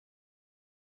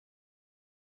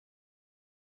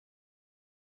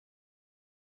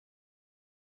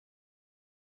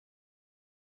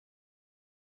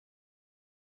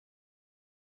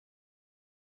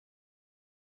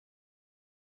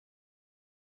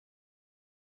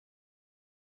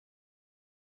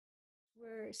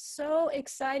We're so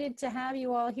excited to have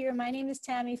you all here. My name is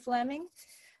Tammy Fleming.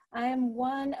 I am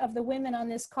one of the women on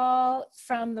this call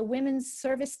from the Women's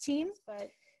Service Team,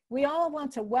 but we all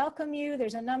want to welcome you.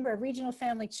 There's a number of regional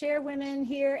family chairwomen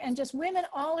here and just women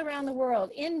all around the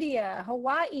world, India,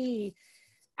 Hawaii,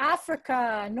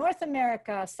 Africa, North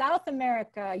America, South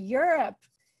America, Europe.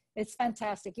 It's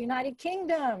fantastic. United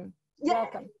Kingdom,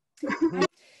 welcome.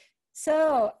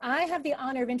 So I have the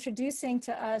honor of introducing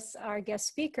to us our guest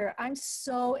speaker. I'm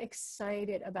so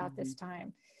excited about this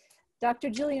time. Dr.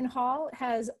 Gill Hall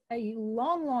has a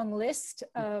long list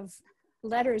of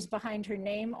letters behind her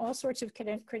name, all sorts of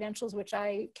credentials, which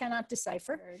I cannot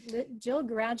decipher. Gill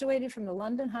graduated from the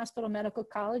London Hospital Medical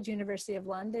College, University of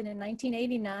London in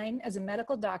 1989 as a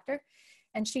medical doctor,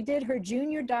 and she did her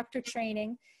junior doctor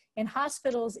training in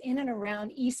hospitals in and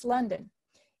around East London.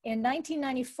 In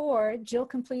 1994, Gill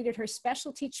completed her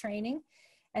specialty training,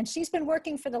 and she's been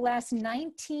working for the last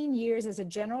 19 years as a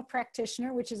general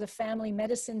practitioner, which is a family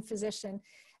medicine physician,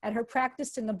 at her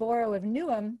practice in the borough of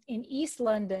Newham in East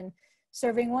London,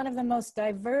 serving one of the most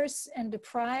diverse and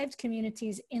deprived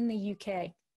communities in the UK.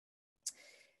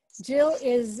 Gill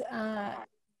is an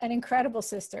incredible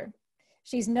sister.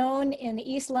 She's known in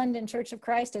the East London Church of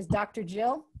Christ as Dr.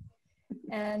 Gill,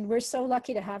 and we're so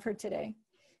lucky to have her today.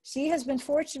 She has been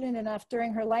fortunate enough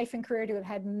during her life and career to have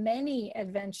had many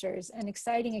adventures and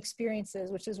exciting experiences,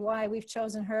 which is why we've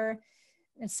chosen her,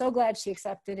 and so glad she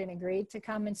accepted and agreed to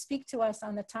come and speak to us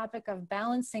on the topic of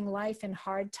balancing life in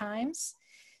hard times.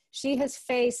 She has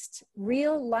faced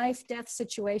real life-death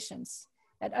situations,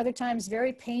 at other times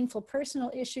very painful personal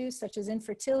issues such as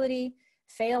infertility,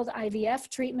 failed IVF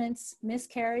treatments,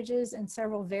 miscarriages, and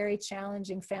several very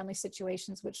challenging family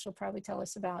situations, which she'll probably tell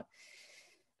us about.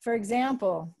 For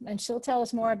example, and she'll tell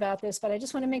us more about this, but I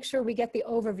just want to make sure we get the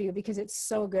overview because it's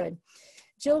so good.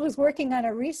 Gill was working on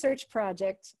a research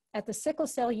project at the sickle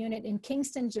cell unit in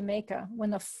Kingston, Jamaica,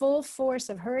 when the full force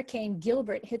of Hurricane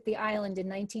Gilbert hit the island in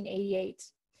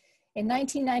 1988. In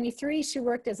 1993, she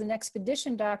worked as an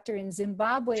expedition doctor in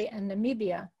Zimbabwe and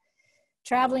Namibia,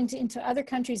 traveling into other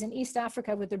countries in East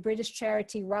Africa with the British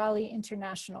charity Raleigh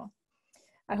International.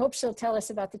 I hope she'll tell us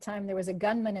about the time there was a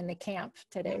gunman in the camp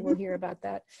today. We'll hear about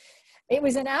that. It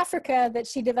was in Africa that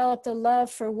she developed a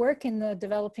love for work in the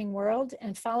developing world,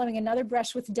 and following another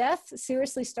brush with death,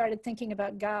 seriously started thinking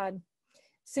about God.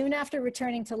 Soon after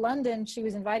returning to London, she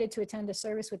was invited to attend a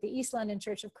service with the East London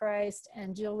Church of Christ,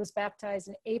 and Gill was baptized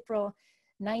in April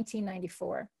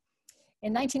 1994.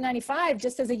 In 1995,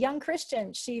 just as a young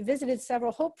Christian, she visited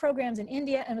several Hope programs in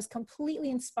India and was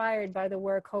completely inspired by the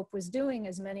work Hope was doing,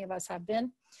 as many of us have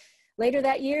been. Later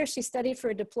that year, she studied for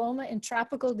a diploma in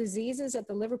tropical diseases at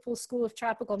the Liverpool School of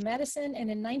Tropical Medicine, and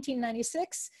in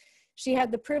 1996, she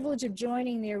had the privilege of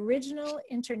joining the original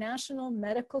international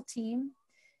medical team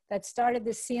that started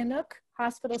the Sihanouk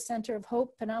Hospital Center of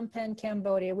Hope, Phnom Penh,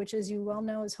 Cambodia, which, as you well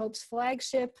know, is Hope's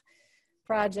flagship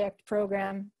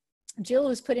program. Gill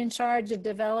was put in charge of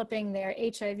developing their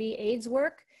HIV/AIDS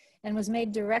work and was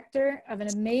made director of an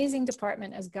amazing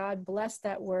department as God blessed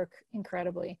that work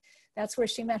incredibly. That's where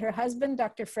she met her husband,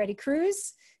 Dr. Freddie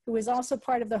Cruz, who was also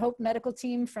part of the Hope medical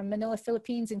team from Manila,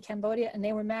 Philippines and Cambodia, and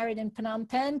they were married in Phnom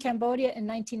Penh, Cambodia in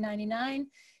 1999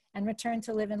 and returned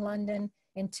to live in London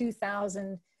in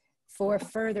 2000 for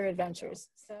further adventures.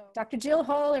 So, Dr. Gill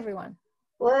Hall, everyone.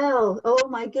 Well, oh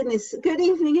my goodness. Good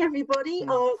evening, everybody.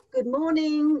 Oh, good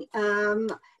morning.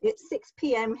 It's 6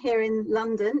 p.m. here in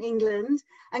London, England.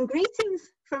 And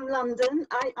greetings from London.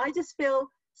 I just feel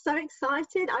so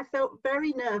excited. I felt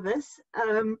very nervous.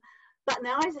 But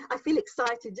now I feel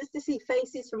excited just to see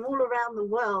faces from all around the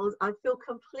world. I feel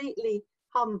completely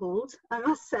humbled, I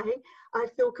must say. I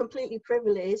feel completely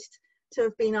privileged to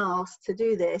have been asked to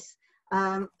do this.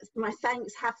 My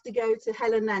thanks have to go to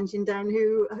Helen Nanjindan,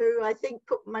 who I think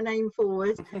put my name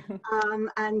forward.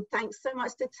 And thanks so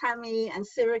much to Tammy and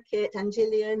Sirikit and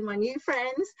Gillian, my new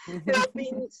friends, who have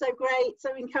been so great,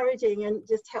 so encouraging, and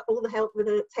just all the help with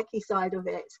the techie side of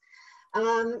it.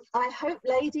 I hope,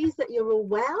 ladies, that you're all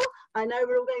well. I know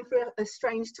we're all going through a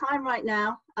strange time right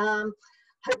now.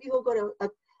 Hope you've all got a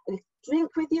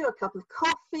drink with you, a cup of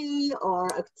coffee or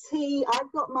a tea.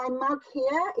 I've got my mug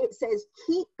here. It says,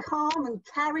 keep calm and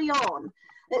carry on.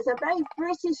 It's a very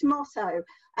British motto.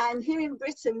 And here in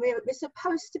Britain, we're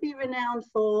supposed to be renowned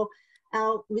for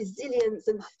our resilience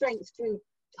and strength through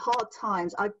hard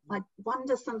times. I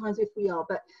wonder sometimes if we are,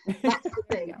 but that's the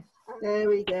thing. There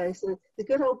we go. So the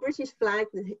good old British flag,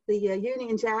 the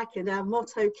Union Jack, and our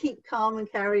motto, keep calm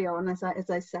and carry on, as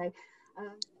I say.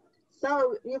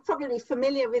 So you're probably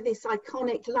familiar with this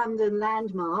iconic London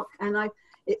landmark, and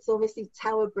it's obviously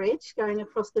Tower Bridge going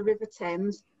across the River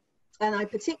Thames. And I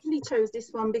particularly chose this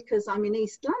one because I'm in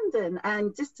East London,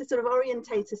 and just to sort of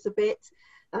orientate us a bit.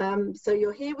 So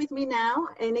you're here with me now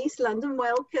in East London,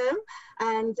 welcome.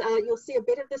 And you'll see a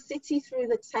bit of the city through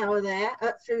the tower there,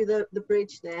 through the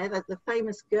bridge there, the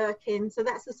famous Gherkin. So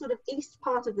that's the sort of east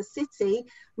part of the city,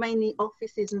 mainly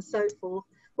offices and so forth.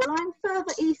 Well, I'm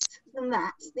further east than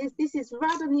that. This is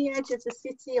right on the edge of the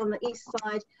city on the east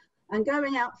side. And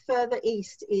going out further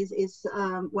east is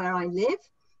where I live.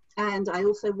 And I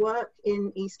also work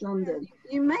in East London.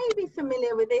 You may be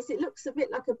familiar with this. It looks a bit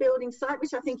like a building site,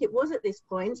 which I think it was at this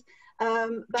point.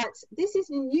 But this is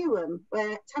in Newham,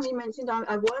 where Tammy mentioned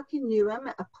I work in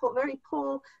Newham, a very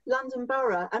poor London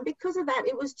borough. And because of that,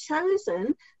 it was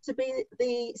chosen to be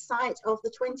the site of the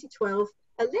 2012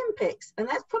 Olympics. And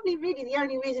that's probably really the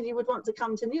only reason you would want to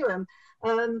come to Newham.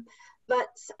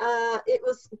 But it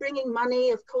was bringing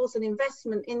money, of course, and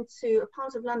investment into a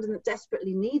part of London that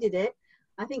desperately needed it.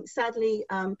 I think sadly,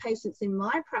 patients in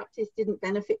my practice didn't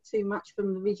benefit too much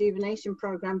from the rejuvenation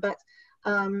program, but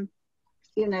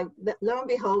you know, lo and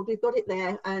behold, we've got it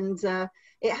there, and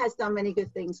it has done many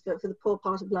good things for the poor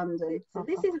part of London. So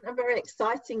this isn't a very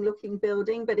exciting looking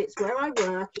building, but it's where I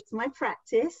work. It's my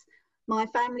practice, my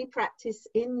family practice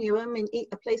in Newham, in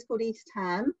a place called East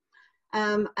Ham.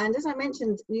 And as I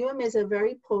mentioned, Newham is a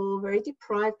very poor, very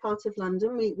deprived part of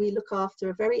London. We look after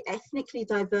a very ethnically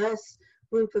diverse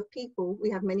group of people. We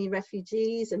have many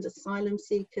refugees and asylum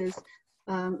seekers,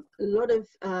 a lot of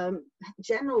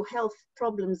general health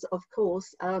problems, of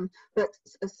course, but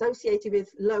associated with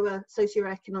lower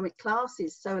socioeconomic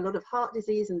classes. So a lot of heart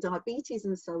disease and diabetes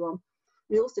and so on.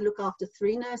 We also look after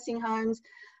 3 nursing homes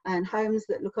and homes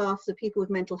that look after people with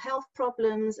mental health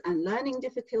problems and learning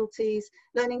difficulties,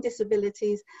 learning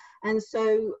disabilities. And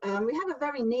so we have a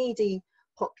very needy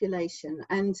population.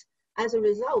 And as a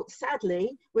result,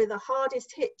 sadly, we're the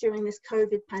hardest hit during this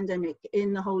COVID pandemic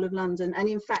in the whole of London, and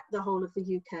in fact, the whole of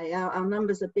the UK. Our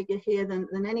numbers are bigger here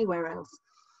than anywhere else.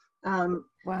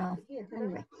 Wow. Yeah,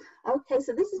 anyway. Okay,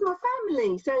 so this is my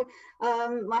family. So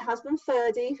my husband,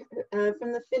 Ferdy,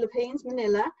 from the Philippines,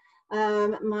 Manila,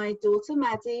 my daughter,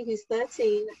 Maddie, who's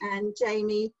 13, and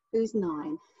Jamie, who's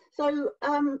 9. So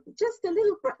just a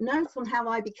little note on how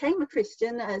I became a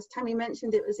Christian. As Tammy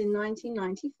mentioned, it was in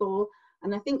 1994.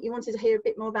 And I think you wanted to hear a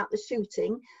bit more about the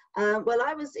shooting. Well,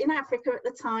 I was in Africa at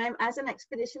the time as an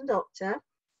expedition doctor.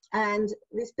 And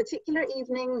this particular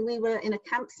evening, we were in a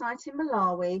campsite in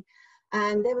Malawi.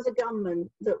 And there was a gunman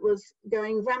that was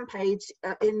going rampage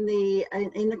in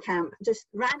the camp, just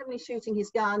randomly shooting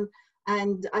his gun.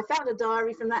 And I found a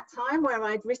diary from that time where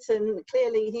I'd written,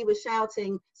 clearly he was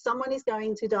shouting, "Someone is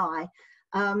going to die."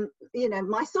 You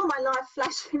know, I saw my life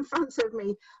flash in front of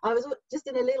me. I was just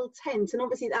in a little tent, and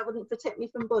obviously that wouldn't protect me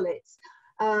from bullets.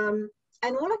 And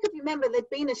all I could remember, there'd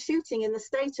been a shooting in the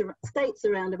States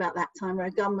around about that time where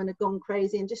a gunman had gone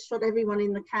crazy and just shot everyone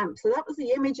in the camp. So that was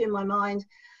the image in my mind.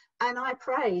 And I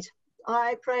prayed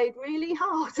really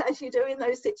hard, as you do in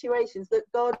those situations,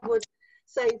 that God would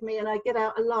save me and I'd get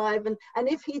out alive. And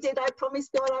if he did, I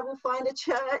promised God I will find a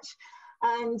church.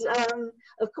 And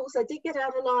of course, I did get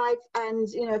out alive. And,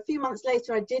 you know, a few months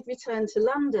later, I did return to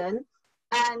London.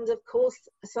 And of course,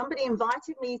 somebody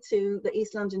invited me to the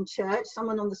East London church,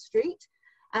 someone on the street.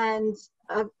 And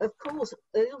of course,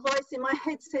 a little voice in my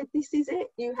head said, "This is it,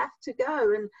 you have to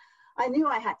go." And I knew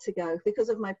I had to go because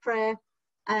of my prayer.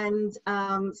 And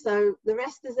so the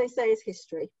rest, as they say, is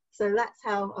history. So that's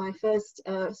how I first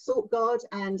sought God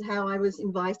and how I was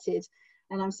invited.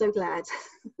 And I'm so glad.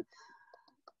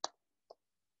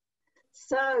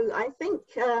 So I think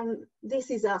this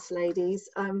is us, ladies.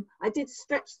 I did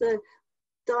stretch the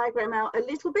diagram out a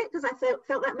little bit because I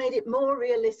felt that made it more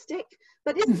realistic.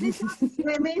 But isn't this us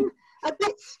women a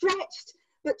bit stretched,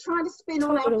 but trying to spin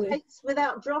all our plates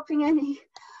without dropping any?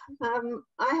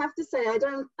 I have to say,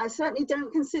 I certainly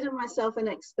don't consider myself an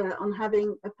expert on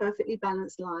having a perfectly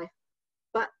balanced life.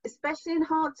 But especially in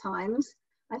hard times,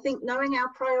 I think knowing our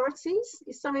priorities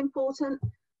is so important.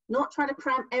 Not trying to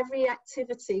cram every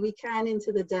activity we can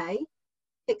into the day,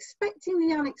 expecting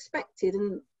the unexpected.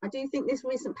 And I do think this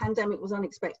recent pandemic was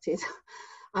unexpected.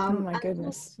 Oh my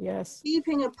goodness, yes.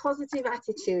 Keeping a positive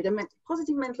attitude, a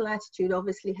positive mental attitude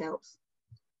obviously helps.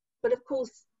 But of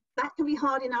course, that can be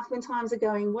hard enough when times are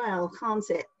going well, can't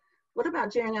it? What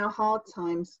about during our hard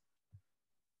times?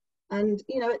 And,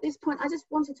 you know, at this point, I just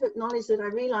wanted to acknowledge that I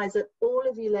realize that all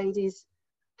of you ladies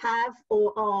have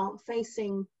or are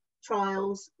facing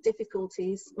trials,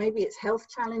 difficulties, maybe it's health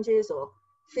challenges or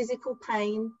physical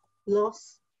pain,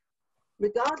 loss,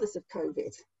 regardless of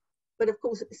COVID. But of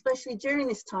course, especially during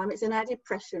this time, it's an added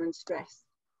pressure and stress.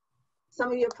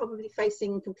 Some of you are probably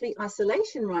facing complete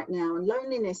isolation right now and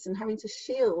loneliness and having to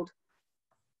shield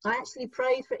I actually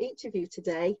prayed for each of you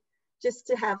today, just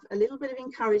to have a little bit of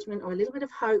encouragement or a little bit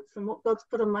of hope from what God's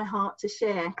put on my heart to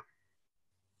share.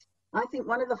 I think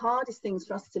one of the hardest things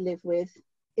for us to live with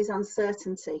is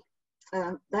uncertainty,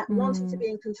 that wanting to be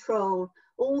in control,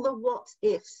 all the what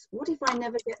ifs. What if I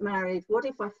never get married? What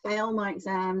if I fail my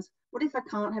exams? What if I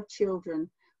can't have children?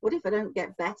 What if I don't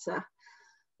get better?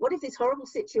 What if this horrible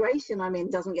situation I'm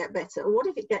in doesn't get better? Or what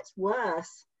if it gets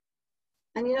worse?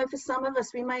 And you know, for some of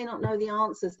us, we may not know the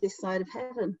answers this side of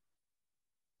heaven.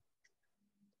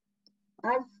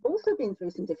 I've also been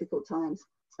through some difficult times.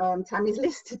 Tammy's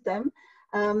listed them.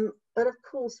 But of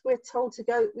course, we're told to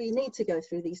go, we need to go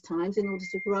through these times in order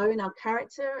to grow in our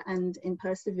character and in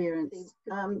perseverance.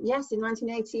 Yes, in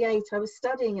 1988, I was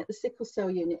studying at the sickle cell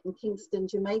unit in Kingston,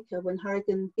 Jamaica, when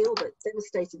Hurricane Gilbert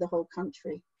devastated the whole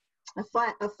country.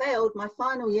 I failed my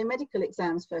final year medical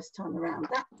exams first time around.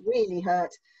 That really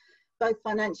hurt, both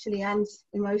financially and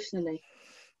emotionally.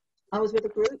 I was with a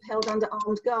group held under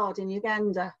armed guard in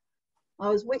Uganda. I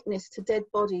was witness to dead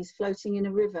bodies floating in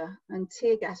a river and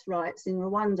tear gas riots in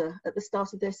Rwanda at the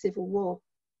start of their civil war.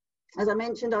 As I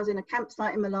mentioned, I was in a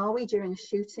campsite in Malawi during a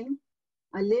shooting.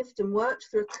 I lived and worked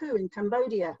through a coup in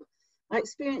Cambodia. I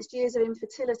experienced years of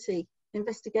infertility,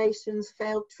 investigations,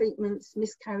 failed treatments,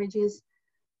 miscarriages.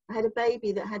 I had a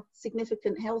baby that had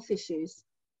significant health issues.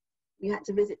 We had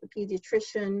to visit the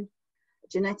paediatrician, a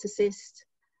geneticist,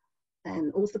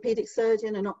 an orthopedic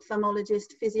surgeon, an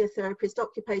ophthalmologist, physiotherapist,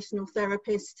 occupational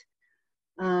therapist,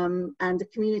 and a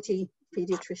community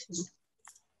paediatrician.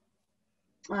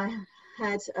 I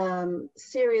had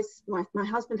my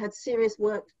husband had serious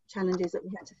work challenges that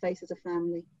we had to face as a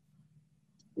family.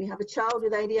 We have a child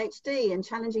with ADHD and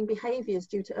challenging behaviours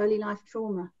due to early life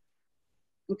trauma.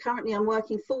 And currently I'm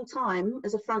working full-time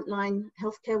as a frontline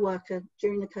healthcare worker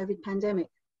during the COVID pandemic.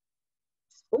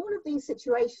 All of these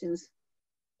situations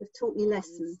have taught me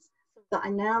lessons that I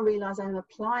now realise I'm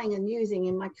applying and using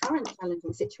in my current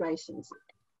challenging situations.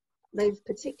 They've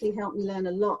particularly helped me learn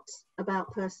a lot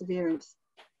about perseverance.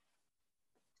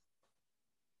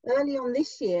 Early on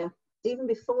this year, even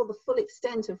before the full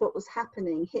extent of what was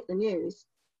happening hit the news,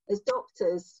 as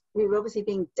doctors, we were obviously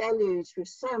being deluged with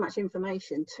so much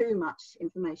information, too much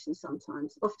information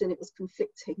sometimes. Often it was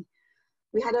conflicting.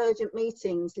 We had urgent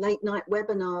meetings, late night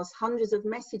webinars, hundreds of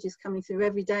messages coming through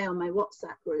every day on my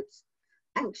WhatsApp groups.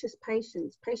 Anxious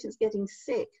patients, patients getting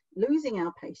sick, losing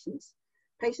our patients,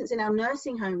 patients in our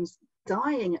nursing homes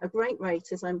dying at a great rate,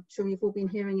 as I'm sure you've all been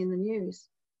hearing in the news.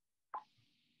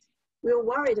 We were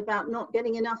worried about not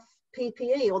getting enough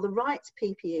PPE or the right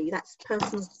PPE, that's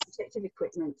personal protective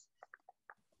equipment.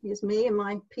 Here's me in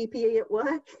my PPE at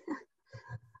work.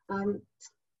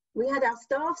 We had our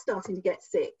staff starting to get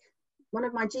sick. One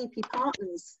of my GP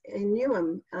partners in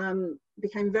Newham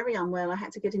became very unwell. I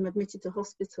had to get him admitted to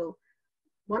hospital.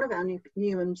 One of our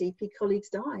Newham GP colleagues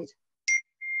died.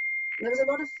 There was a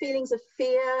lot of feelings of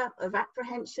fear, of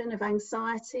apprehension, of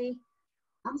anxiety,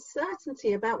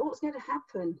 uncertainty about what was going to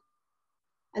happen.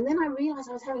 And then I realised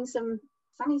I was having some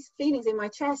funny feelings in my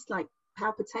chest, like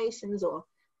palpitations or a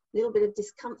little bit of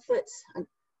discomfort and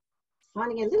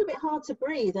finding it a little bit hard to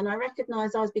breathe. And I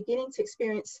recognised I was beginning to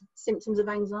experience symptoms of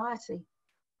anxiety.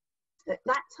 At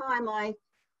that time, I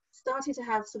started to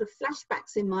have sort of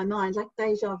flashbacks in my mind, like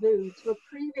deja vu, to a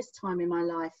previous time in my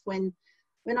life when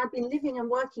I'd been living and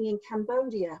working in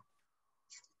Cambodia.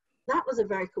 That was a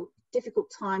very difficult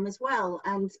time as well.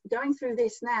 And going through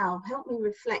this now helped me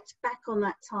reflect back on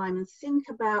that time and think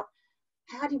about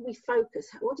how did we focus?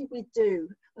 What did we do?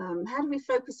 How did we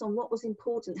focus on what was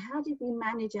important? How did we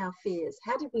manage our fears?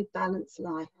 How did we balance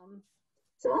life?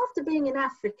 So after being in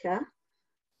Africa,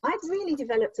 I'd really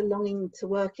developed a longing to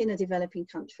work in a developing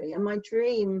country. And my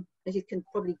dream, as you can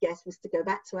probably guess, was to go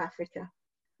back to Africa.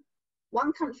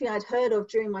 One country I'd heard of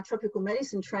during my tropical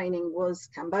medicine training was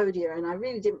Cambodia, and I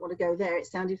really didn't want to go there. It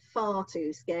sounded far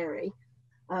too scary.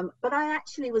 But I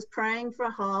actually was praying for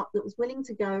a heart that was willing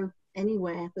to go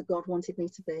anywhere that God wanted me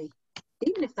to be,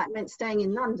 even if that meant staying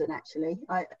in London, actually.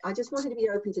 I just wanted to be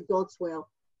open to God's will.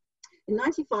 In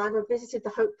 '95, I visited the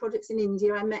Hope Projects in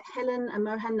India. I met Helen and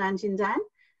Mohan Nanjindan.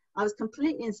 I was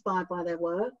completely inspired by their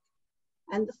work.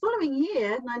 And the following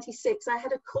year, '96, I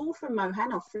had a call from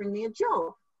Mohan offering me a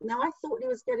job. Now, I thought he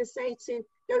was going to say to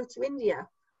go to India,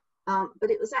 but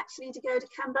it was actually to go to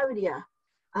Cambodia.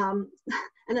 And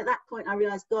at that point, I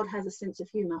realized God has a sense of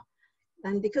humor.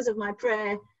 And because of my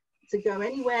prayer to go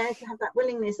anywhere, to have that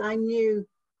willingness, I knew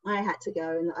I had to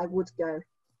go and that I would go.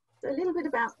 So a little bit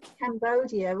about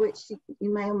Cambodia, which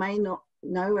you may or may not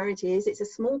know where it is. It's a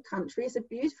small country. It's a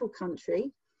beautiful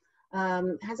country.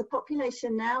 Has a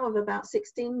population now of about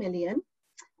 16 million.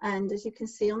 And as you can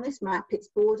see on this map, it's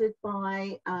bordered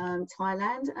by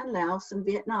Thailand and Laos and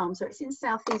Vietnam. So it's in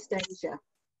Southeast Asia.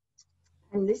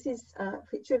 And this is a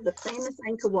picture of the famous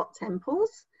Angkor Wat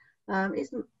temples.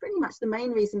 It's pretty much the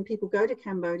main reason people go to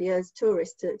Cambodia as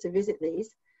tourists to visit these.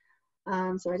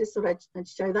 So I just thought I'd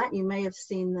show that. You may have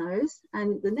seen those.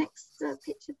 And the next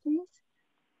picture, please.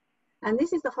 And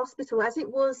this is the hospital as it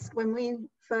was when we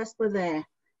first were there.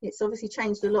 It's obviously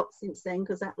changed a lot since then,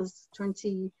 because that was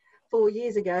 24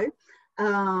 years ago.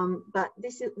 But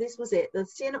this was it, the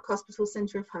Sihanouk Hospital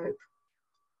Centre of Hope.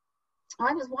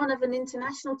 I was one of an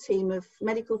international team of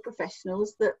medical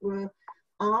professionals that were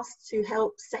asked to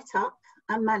help set up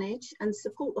and manage and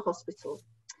support the hospital.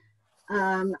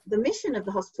 The mission of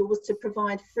the hospital was to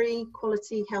provide free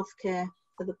quality healthcare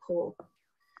for the poor.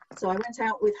 So I went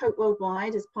out with Hope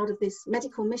Worldwide as part of this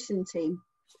medical mission team.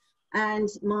 And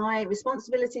my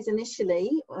responsibilities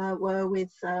initially were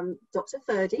with Dr.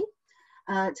 Ferdy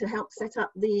to help set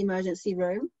up the emergency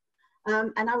room.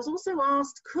 And I was also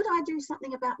asked, could I do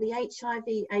something about the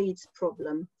HIV/AIDS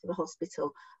problem for the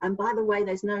hospital? And by the way,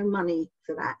 there's no money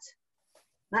for that.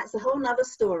 That's a whole nother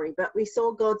story, but we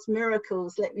saw God's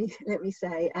miracles, let me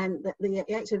say, and the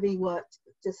HIV work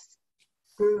just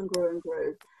grew and grew and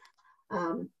grew.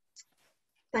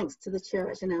 Thanks to the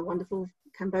church and our wonderful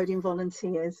Cambodian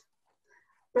volunteers.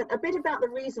 But a bit about the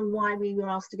reason why we were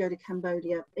asked to go to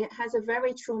Cambodia. It has a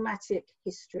very traumatic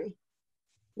history.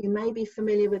 You may be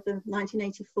familiar with the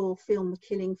 1984 film, The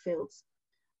Killing Fields.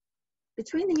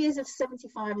 Between the years of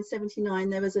 75 and 79,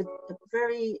 there was a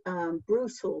very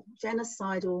brutal,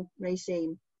 genocidal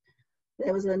regime.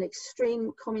 There was an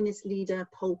extreme communist leader,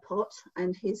 Pol Pot,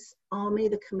 and his army,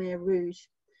 the Khmer Rouge.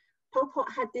 Pol Pot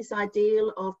had this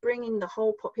ideal of bringing the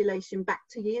whole population back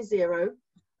to year zero,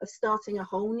 of starting a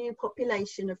whole new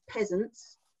population of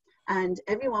peasants, and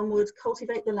everyone would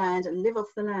cultivate the land and live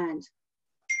off the land.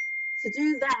 To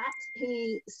do that,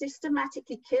 he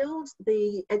systematically killed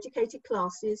the educated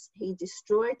classes. He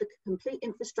destroyed the complete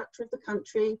infrastructure of the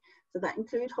country. So that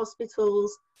included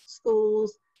hospitals,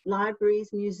 schools, libraries,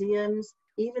 museums,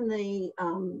 even the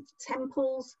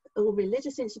temples, all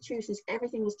religious institutions,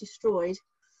 everything was destroyed.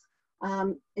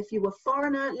 If you were a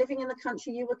foreigner living in the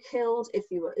country, you were killed. If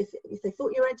they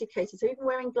thought you were educated, so even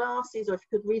wearing glasses or if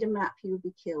you could read a map, you would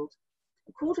be killed.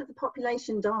 A quarter of the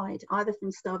population died, either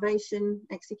from starvation,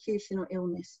 execution, or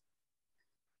illness.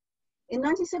 In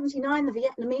 1979, the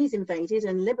Vietnamese invaded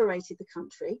and liberated the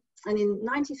country. And in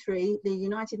 93, the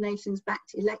United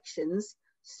Nations-backed elections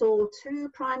saw 2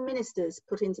 prime ministers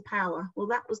put into power. Well,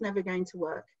 that was never going to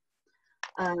work.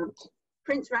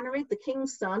 Prince Ranariddh, the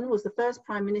king's son, was the first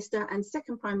prime minister, and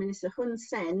second prime minister Hun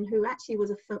Sen, who actually was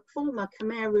a former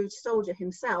Khmer Rouge soldier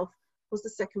himself, was the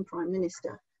second prime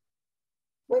minister.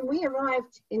 When we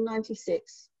arrived in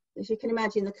 96, as you can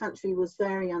imagine, the country was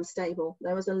very unstable.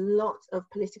 There was a lot of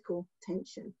political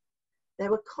tension. There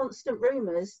were constant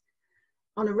rumours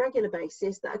on a regular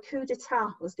basis that a coup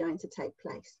d'etat was going to take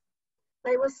place.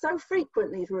 They were so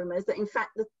frequent, these rumours, that in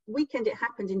fact, the weekend it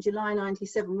happened in July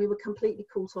 97, we were completely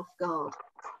caught off guard.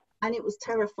 And it was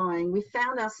terrifying. We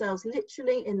found ourselves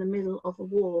literally in the middle of a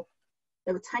war.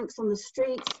 There were tanks on the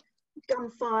streets,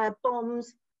 gunfire,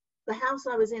 bombs. The house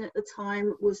I was in at the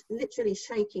time was literally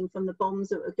shaking from the bombs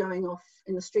that were going off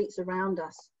in the streets around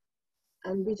us.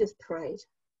 And we just prayed.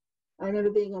 I remember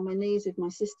being on my knees with my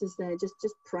sisters there, just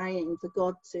praying for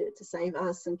God to save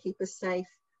us and keep us safe.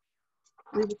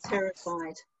 We were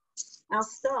terrified. Our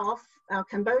staff, our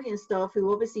Cambodian staff,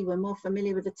 who obviously were more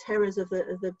familiar with the terrors of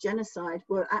the genocide,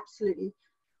 were absolutely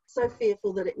so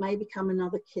fearful that it may become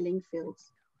another killing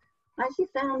fields. I actually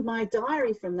found my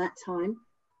diary from that time,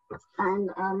 and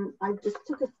I just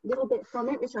took a little bit from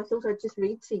it, which I thought I'd just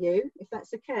read to you, if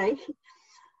that's okay.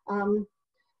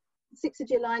 6th of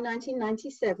July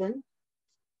 1997.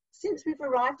 Since we've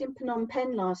arrived in Phnom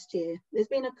Penh last year, there's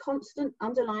been a constant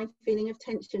underlying feeling of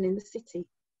tension in the city,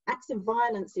 acts of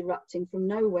violence erupting from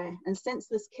nowhere and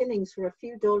senseless killings for a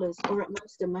few dollars or at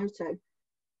most a moto.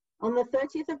 On the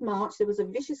 30th of March, there was a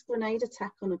vicious grenade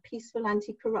attack on a peaceful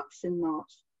anti-corruption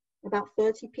march. About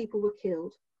 30 people were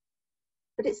killed.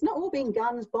 But it's not all been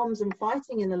guns, bombs and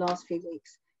fighting in the last few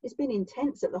weeks. It's been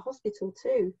intense at the hospital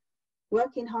too,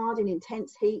 working hard in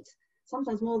intense heat,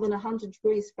 sometimes more than 100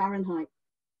 degrees Fahrenheit.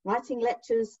 Writing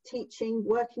lectures, teaching,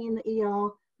 working in the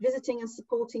ER, visiting and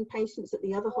supporting patients at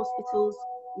the other hospitals,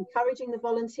 encouraging the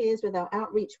volunteers with our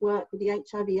outreach work with the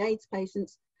HIV/AIDS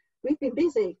patients. We've been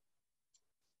busy.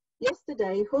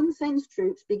 Yesterday, Hun Sen's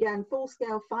troops began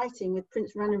full-scale fighting with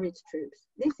Prince Ranariddh's troops.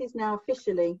 This is now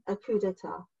officially a coup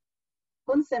d'etat.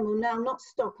 Hun Sen will now not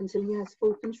stop until he has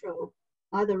full control.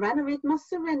 Either Ranariddh must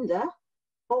surrender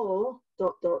or ...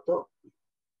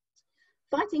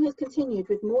 Fighting has continued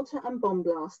with mortar and bomb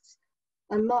blasts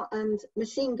and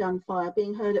machine gun fire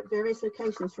being heard at various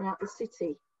locations throughout the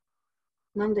city.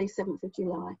 Monday, 7th of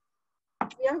July.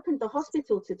 We opened the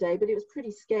hospital today, but it was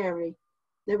pretty scary.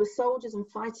 There were soldiers and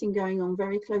fighting going on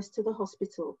very close to the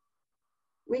hospital.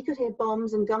 We could hear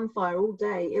bombs and gunfire all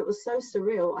day. It was so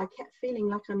surreal. I kept feeling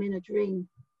like I'm in a dream.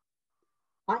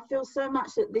 I feel so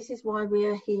much that this is why we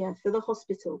are here, for the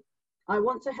hospital. I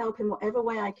want to help in whatever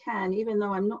way I can, even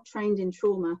though I'm not trained in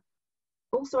trauma.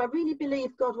 Also, I really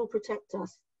believe God will protect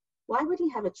us. Why would he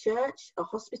have a church, a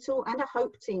hospital, and a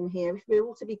hope team here if we're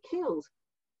all to be killed?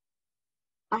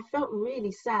 I felt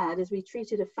really sad as we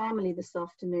treated a family this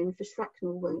afternoon for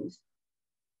shrapnel wounds.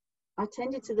 I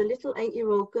tended to the little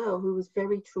 8-year-old girl who was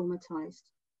very traumatized.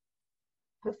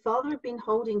 Her father had been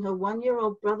holding her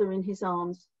 1-year-old brother in his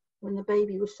arms when the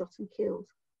baby was shot and killed.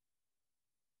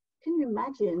 Can you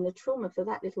imagine the trauma for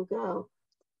that little girl?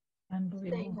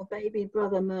 Seeing her baby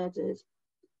brother murdered.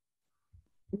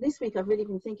 This week I've really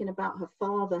been thinking about her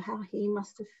father, how he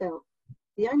must have felt.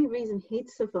 The only reason he'd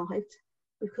survived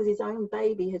was because his own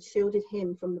baby had shielded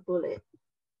him from the bullet.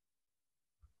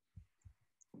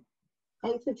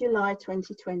 8th of July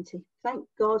 2020. Thank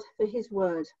God for his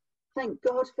word. Thank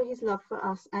God for his love for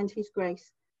us and his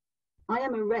grace. I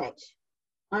am a wretch.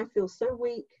 I feel so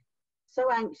weak, so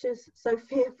anxious, so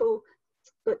fearful,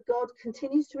 but God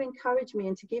continues to encourage me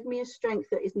and to give me a strength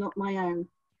that is not my own.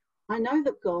 I know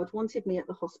that God wanted me at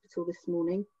the hospital this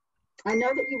morning. I know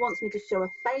that he wants me to show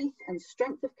a faith and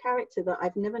strength of character that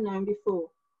I've never known before,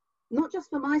 not just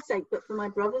for my sake, but for my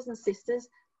brothers and sisters,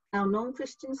 our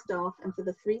non-Christian staff, and for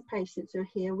the 3 patients who are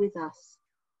here with us.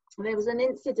 There was an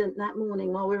incident that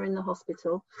morning while we were in the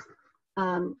hospital.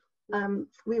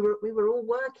 We were all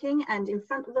working, and in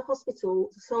front of the hospital,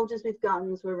 soldiers with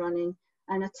guns were running,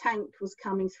 and a tank was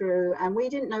coming through, and we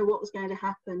didn't know what was going to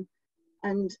happen.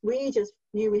 And we just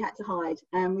knew we had to hide.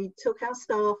 And we took our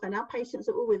staff and our patients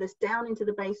that were with us down into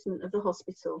the basement of the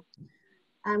hospital.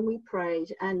 And we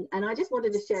prayed. And I just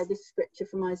wanted to share this scripture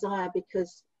from Isaiah,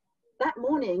 because that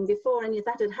morning, before any of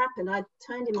that had happened, I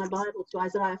turned in my Bible to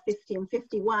Isaiah 50 and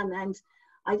 51. And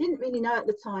I didn't really know at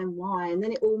the time why. And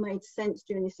then it all made sense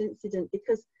during this incident,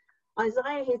 because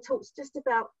Isaiah here talks just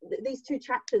about these 2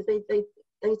 chapters. They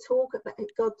talk about,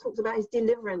 God talks about his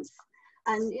deliverance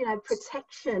and, you know,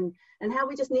 protection, and how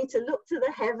we just need to look to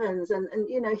the heavens, and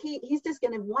you know, he's just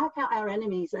going to wipe out our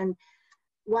enemies. And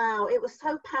wow, it was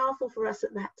so powerful for us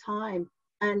at that time.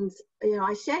 And you know,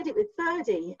 I shared it with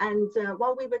Ferdy, and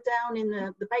while we were down in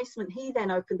the basement, he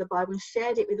then opened the Bible and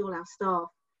shared it with all our staff.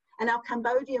 And our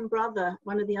Cambodian brother,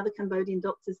 one of the other Cambodian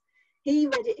doctors, he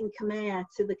read it in Khmer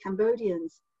to the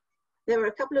Cambodians. There were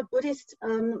a couple of Buddhist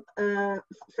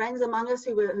friends among us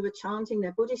who were chanting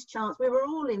their Buddhist chants. We were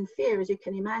all in fear, as you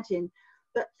can imagine.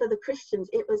 But for the Christians,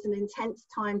 it was an intense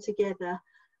time together,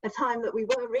 a time that we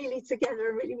were really together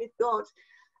and really with God.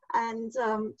 And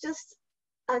just,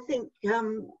 I think,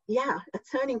 yeah, a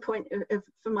turning point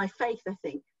for my faith, I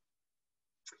think.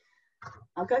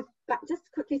 I'll go back just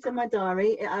quickly to my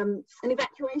diary. An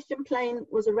evacuation plane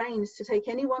was arranged to take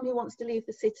anyone who wants to leave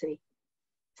the city.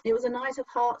 It was a night of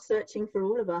heart searching for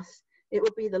all of us. It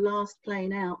would be the last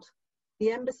plane out.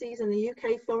 The embassies and the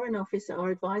UK Foreign Office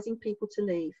are advising people to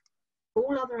leave.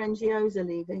 All other NGOs are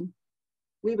leaving.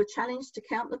 We were challenged to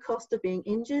count the cost of being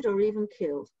injured or even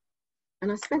killed.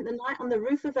 And I spent the night on the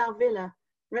roof of our villa,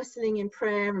 wrestling in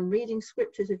prayer and reading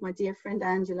scriptures with my dear friend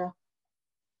Angela.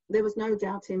 There was no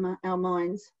doubt in our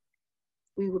minds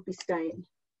we would be staying.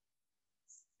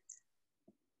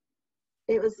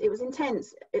 It was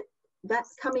intense. That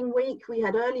coming week, we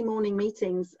had early morning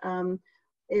meetings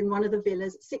in one of the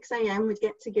villas. At 6 a.m. we'd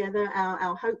get together.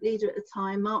 Our Hope leader at the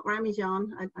time, Mark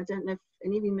Ramijan, I don't know if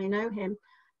any of you may know him,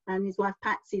 and his wife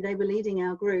Patsy, they were leading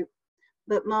our group.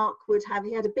 But Mark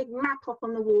he had a big map up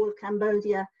on the wall of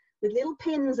Cambodia with little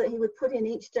pins that he would put in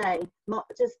each day,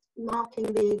 just marking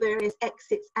the various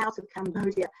exits out of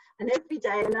Cambodia. And every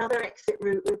day another exit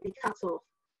route would be cut off,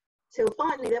 till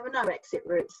finally there were no exit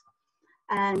routes.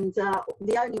 And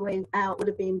the only way out would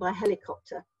have been by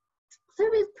helicopter. So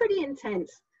it was pretty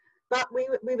intense, but we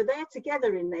were there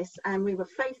together in this, and we were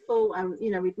faithful, and you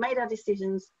know, we'd made our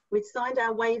decisions. We'd signed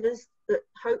our waivers that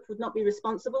Hope would not be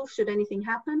responsible should anything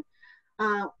happen.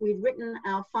 We'd written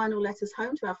our final letters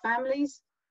home to our families.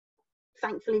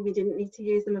 Thankfully, we didn't need to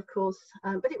use them, of course,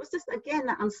 but it was just, again,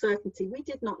 that uncertainty. We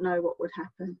did not know what would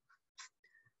happen.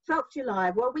 12th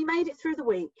July, well, we made it through the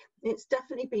week. It's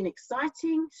definitely been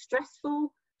exciting,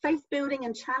 stressful, faith-building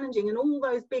and challenging, and all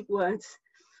those big words.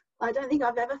 I don't think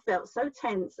I've ever felt so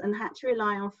tense and had to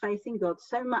rely on faith in God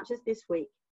so much as this week.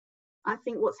 I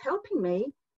think what's helping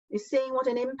me is seeing what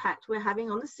an impact we're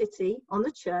having on the city, on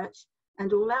the church,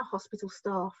 and all our hospital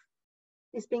staff.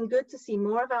 It's been good to see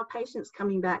more of our patients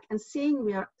coming back and seeing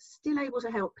we are still able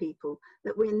to help people,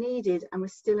 that we're needed and we're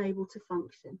still able to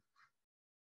function.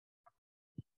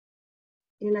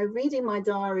 You know, reading my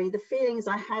diary, the feelings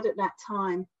I had at that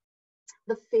time,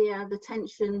 the fear, the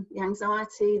tension, the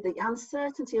anxiety, the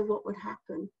uncertainty of what would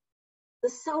happen, the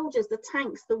soldiers, the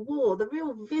tanks, the war, the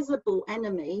real visible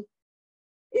enemy,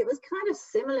 it was kind of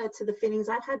similar to the feelings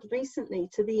I've had recently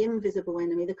to the invisible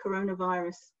enemy, the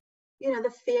coronavirus. You know,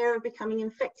 the fear of becoming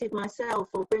infected myself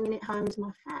or bringing it home to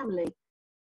my family.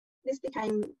 This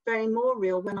became very more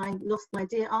real when I lost my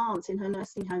dear aunt in her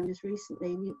nursing home just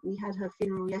recently. We had her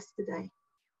funeral yesterday.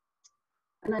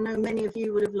 And I know many of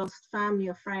you would have lost family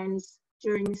or friends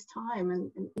during this time.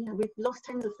 And you know, we've lost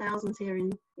tens of thousands here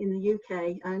in the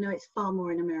UK. I know it's far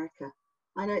more in America.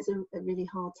 I know it's a really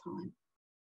hard time.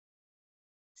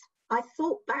 I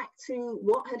thought back to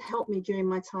what had helped me during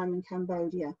my time in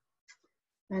Cambodia.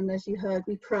 And as you heard,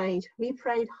 we prayed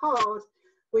hard.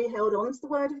 We held on to the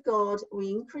word of God.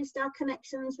 We increased our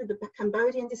connections with the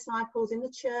Cambodian disciples in the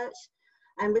church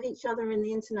and with each other in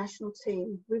the international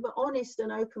team. We were honest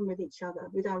and open with each other,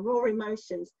 with our raw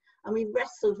emotions, and we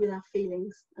wrestled with our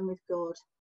feelings and with God.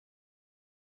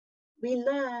 We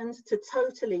learned to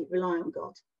totally rely on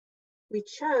God. We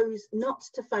chose not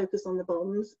to focus on the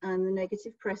bombs and the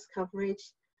negative press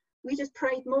coverage. We just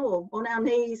prayed more on our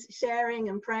knees, sharing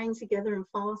and praying together and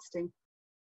fasting.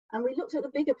 And we looked at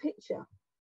the bigger picture.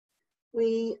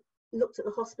 We looked at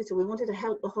the hospital. We wanted to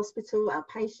help the hospital, our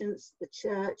patients, the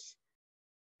church.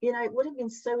 You know, it would have been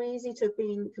so easy to have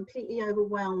been completely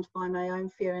overwhelmed by my own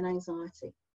fear and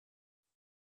anxiety.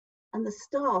 And the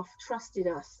staff trusted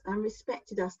us and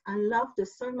respected us and loved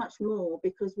us so much more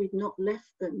because we'd not left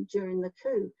them during the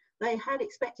coup. They had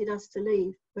expected us to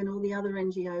leave when all the other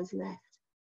NGOs left.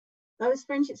 Those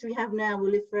friendships we have now will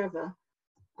live forever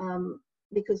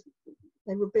because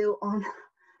they were built on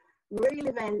real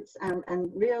events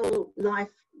and real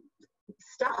life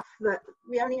stuff that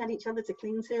we only had each other to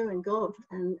cling to, and God,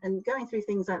 and going through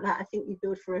things like that, I think you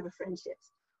build forever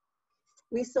friendships.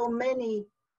 We saw many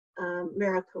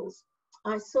miracles.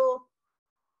 I saw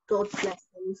God's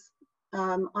blessings.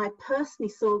 I personally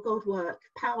saw God work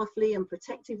powerfully and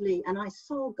protectively, and I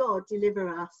saw God deliver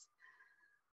us.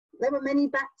 There were many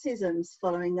baptisms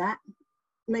following that.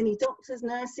 Many doctors,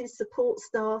 nurses, support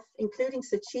staff, including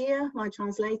Sachia, my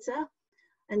translator,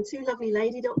 and two lovely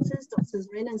lady doctors, Drs.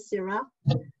 Rin and Sira.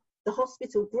 The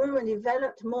hospital grew and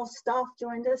developed, more staff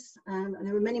joined us, and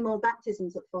there were many more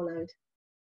baptisms that followed.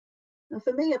 Now,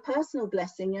 for me, a personal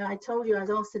blessing, you know, I told you I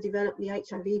was asked to develop the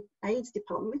HIV/AIDS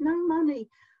department with no money,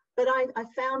 but I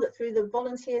found that through the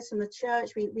volunteers from the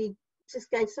church, we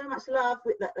just gave so much love.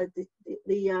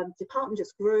 The department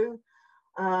just grew.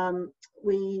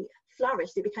 We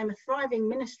flourished. It became a thriving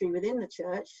ministry within the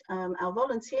church. Our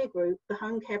volunteer group, the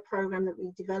home care program that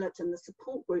we developed, and the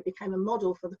support group became a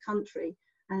model for the country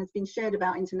and has been shared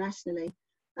about internationally.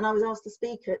 And I was asked to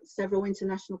speak at several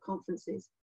international conferences.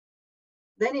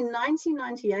 Then in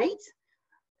 1998,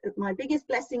 my biggest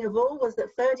blessing of all was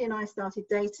that Ferdy and I started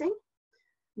dating.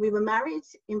 We were married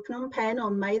in Phnom Penh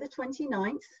on May the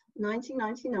 29th,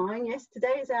 1999. Yes,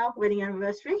 today is our wedding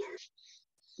anniversary.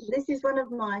 This is one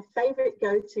of my favorite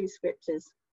go-to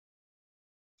scriptures.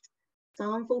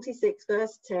 Psalm 46,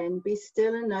 verse 10, be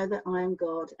still and know that I am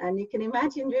God. And you can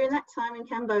imagine during that time in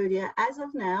Cambodia, as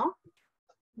of now,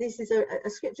 this is a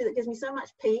scripture that gives me so much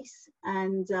peace.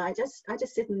 And I just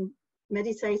sit and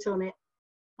meditate on it.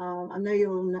 I know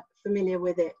you're all familiar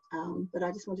with it, but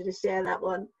I just wanted to share that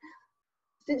one.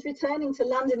 Since returning to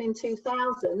London in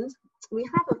 2000, we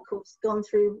have, of course, gone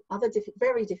through other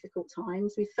very difficult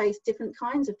times. We've faced different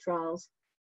kinds of trials.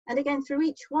 And again, through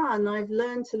each one, I've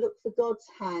learned to look for God's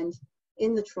hand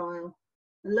in the trial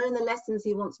and learn the lessons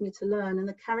he wants me to learn and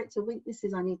the character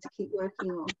weaknesses I need to keep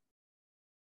working on.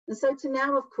 And so to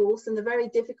now, of course, and the very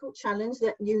difficult challenge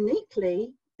that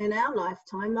uniquely in our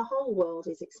lifetime, the whole world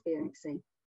is experiencing.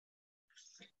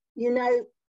 You know,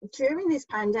 during this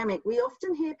pandemic, we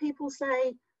often hear people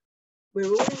say, we're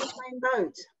all in the same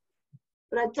boat,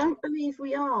 but I don't believe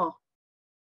we are.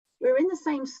 We're in the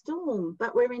same storm,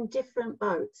 but we're in different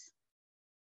boats.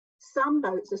 Some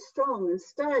boats are strong and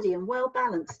sturdy and well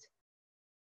balanced.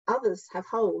 Others have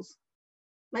holes,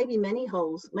 maybe many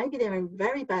holes. Maybe they're in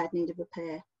very bad need of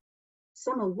repair.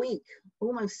 Some are weak,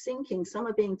 almost sinking. Some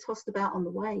are being tossed about on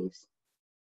the waves.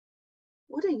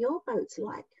 What are your boats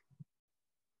like?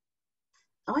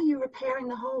 Are you repairing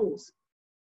the holes?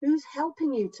 Who's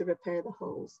helping you to repair the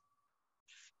holes?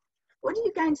 What are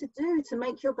you going to do to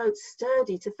make your boat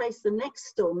sturdy to face the next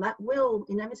storm that will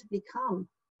inevitably come?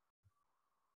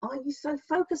 Are you so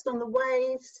focused on the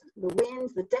waves, the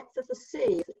winds, the depth of the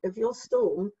sea of your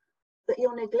storm that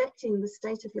you're neglecting the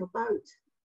state of your boat?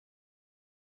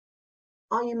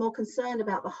 Are you more concerned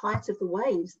about the height of the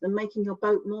waves than making your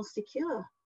boat more secure?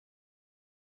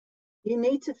 You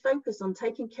need to focus on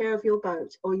taking care of your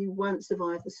boat or you won't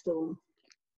survive the storm.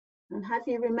 And have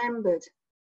you remembered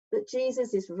that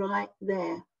Jesus is right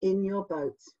there in your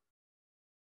boat?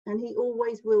 And he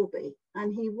always will be,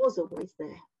 and he was always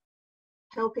there,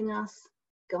 helping us,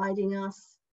 guiding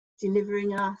us,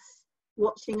 delivering us,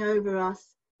 watching over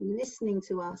us, listening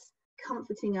to us,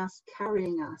 comforting us,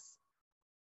 carrying us.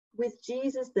 With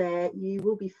Jesus there, you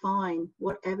will be fine,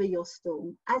 whatever your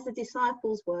storm, as the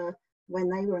disciples were when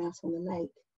they were out on the lake.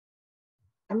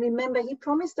 And remember, he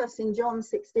promised us in John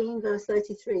 16, verse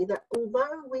 33, that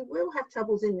although we will have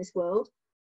troubles in this world,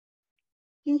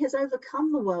 he has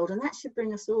overcome the world, and that should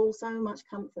bring us all so much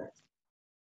comfort.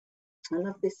 I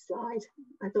love this slide.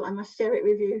 I thought I must share it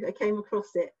with you. I came across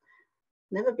it.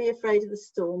 Never be afraid of the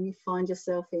storm you find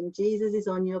yourself in. Jesus is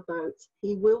on your boat.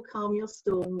 He will calm your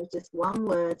storm with just one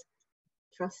word: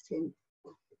 trust him.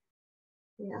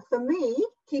 Yeah, for me,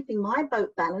 keeping my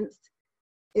boat balanced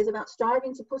is about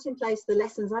striving to put in place the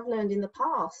lessons I've learned in the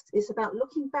past. It's about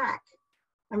looking back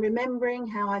and remembering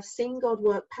how I've seen God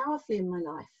work powerfully in my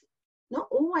life. Not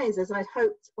always as I'd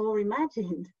hoped or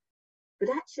imagined, but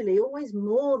actually always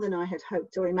more than I had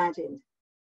hoped or imagined.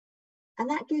 And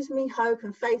that gives me hope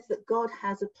and faith that God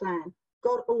has a plan.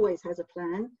 God always has a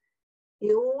plan.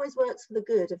 He always works for the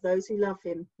good of those who love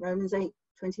him, Romans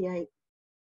 8:28.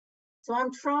 So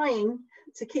I'm trying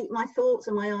to keep my thoughts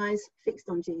and my eyes fixed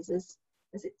on Jesus,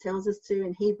 as it tells us to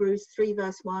in Hebrews 3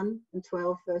 verse 1 and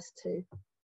 12 verse 2.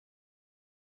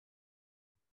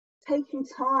 Taking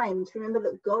time to remember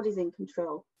that God is in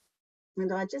control,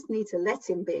 and I just need to let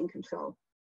him be in control.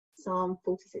 Psalm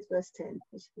 46 verse 10,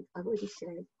 which I've already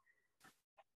shared.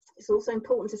 It's also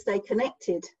important to stay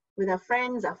connected with our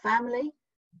friends, our family,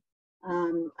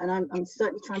 and I'm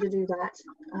certainly trying to do that,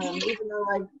 even though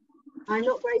I'm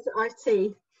not great at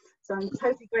IT, so I'm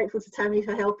totally grateful to Tammy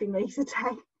for helping me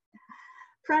today.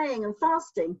 Praying and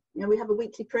fasting, we have a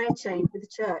weekly prayer chain with the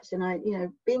church,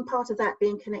 and being part of that,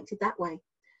 being connected that way.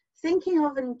 Thinking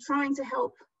of and trying to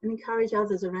help and encourage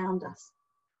others around us.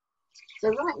 So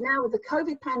right now with the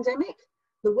COVID pandemic,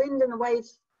 the wind and the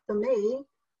waves for me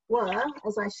were,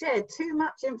 as I shared, too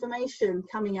much information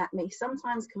coming at me,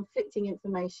 sometimes conflicting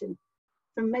information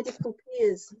from medical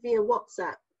peers via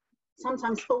WhatsApp,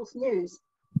 sometimes false news,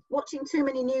 watching too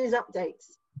many news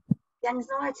updates, the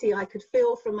anxiety I could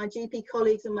feel from my GP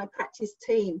colleagues and my practice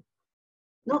team,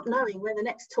 not knowing where the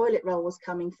next toilet roll was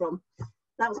coming from.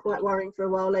 That was quite worrying for a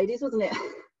while, ladies, wasn't it?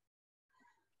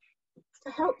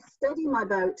 To help steady my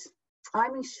boat,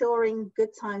 I'm ensuring good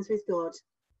times with God.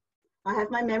 I have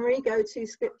my memory go-to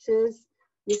scriptures,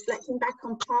 reflecting back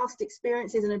on past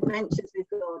experiences and adventures with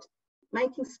God,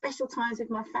 making special times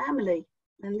with my family.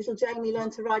 And little Jamie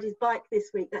learned to ride his bike this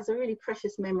week. That's a really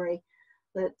precious memory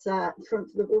that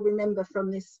we'll remember from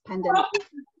this pandemic.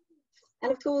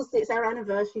 And of course, it's our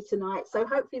anniversary tonight, so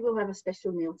hopefully we'll have a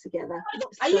special meal together.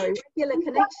 So regular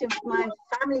connection with my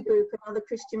family group and other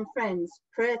Christian friends,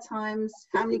 prayer times,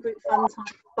 family group fun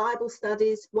times, Bible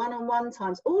studies, one-on-one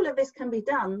times. All of this can be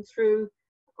done through,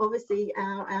 obviously,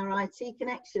 our IT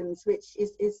connections, which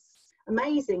is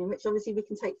amazing, and which obviously we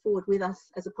can take forward with us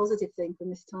as a positive thing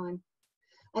from this time.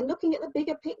 And looking at the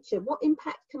bigger picture, what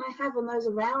impact can I have on those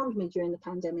around me during the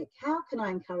pandemic? How can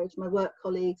I encourage my work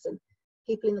colleagues and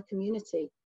people in the community?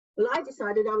 Well, I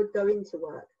decided I would go into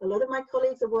work. A lot of my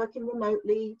colleagues are working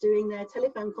remotely, doing their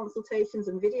telephone consultations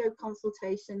and video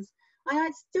consultations.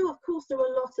 I still, of course, do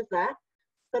a lot of that,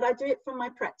 but I do it from my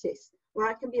practice, where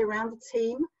I can be around the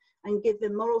team and give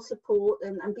them moral support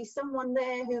and be someone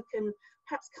there who can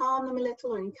perhaps calm them a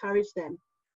little or encourage them.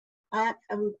 I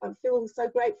feel so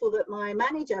grateful that my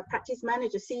manager, practice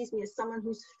manager, sees me as someone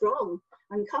who's strong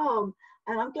and calm,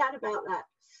 and I'm glad about that.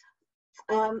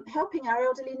 Helping our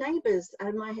elderly neighbours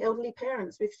and my elderly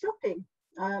parents with shopping.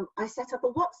 I set up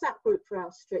a WhatsApp group for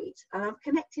our street, and I've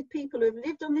connected people who have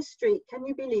lived on this street, can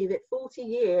you believe it, 40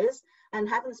 years and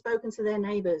haven't spoken to their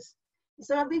neighbours.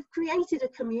 So we've created a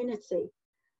community.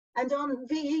 And on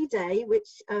VE Day,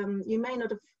 which you may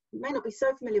not be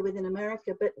so familiar with in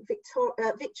America, but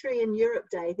Victory in Europe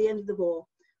Day, the end of the war,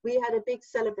 we had a big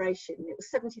celebration. It was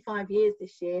 75 years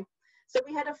this year. So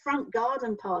we had a front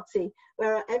garden party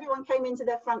where everyone came into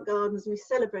their front gardens and we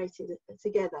celebrated it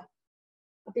together.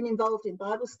 I've been involved in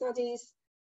Bible studies.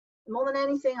 More than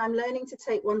anything, I'm learning to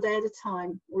take one day at a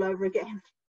time all over again.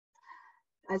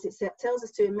 As it tells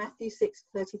us to in Matthew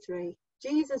 6:33,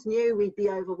 Jesus knew we'd be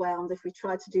overwhelmed if we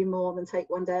tried to do more than take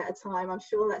one day at a time. I'm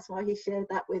sure that's why he shared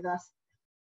that with us.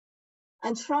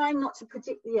 And trying not to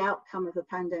predict the outcome of the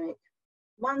pandemic,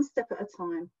 one step at a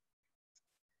time.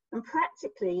 And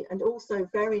practically, and also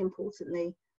very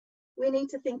importantly, we need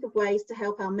to think of ways to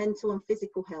help our mental and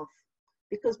physical health,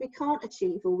 because we can't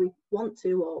achieve all we want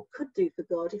to or could do for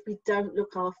God if we don't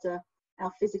look after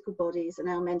our physical bodies and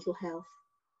our mental health.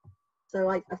 So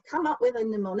I've come up with a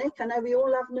mnemonic. I know we all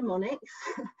love mnemonics.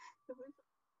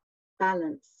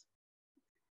 Balance.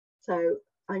 So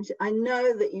I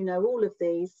know that you know all of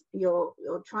these. You're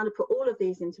trying to put all of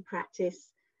these into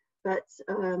practice, but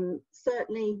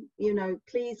certainly, you know,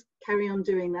 please carry on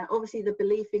doing that. Obviously, the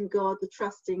belief in God, the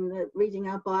trusting, the reading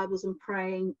our Bibles and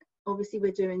praying, obviously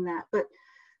we're doing that. But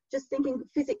just thinking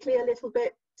physically a little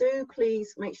bit, do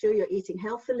please make sure you're eating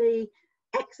healthily,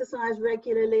 exercise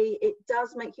regularly. It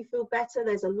does make you feel better.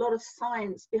 There's a lot of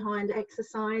science behind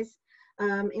exercise.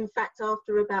 In fact,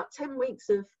 after about 10 weeks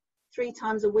of 3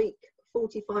 times a week,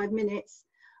 45 minutes,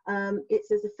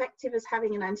 it's as effective as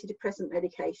having an antidepressant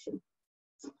medication.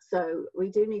 So we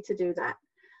do need to do that.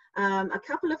 A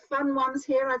couple of fun ones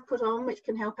here I've put on which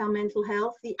can help our mental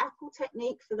health. The apple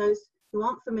technique, for those who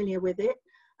aren't familiar with it.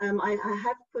 I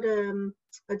have put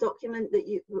a document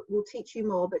that will teach you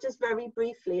more, but just very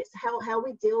briefly, it's how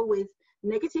we deal with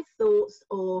negative thoughts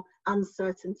or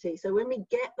uncertainty. So when we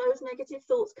get those negative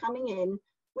thoughts coming in,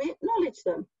 we acknowledge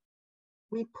them.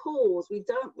 We pause, we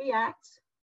don't react,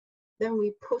 then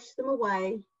we push them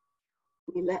away,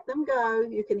 we let them go.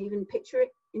 You can even picture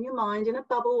it in your mind in a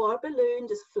bubble or a balloon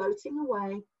just floating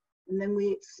away, and then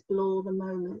we explore the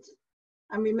moment.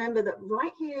 And remember that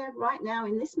right here, right now,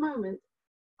 in this moment,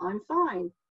 I'm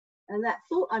fine. And that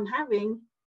thought I'm having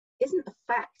isn't a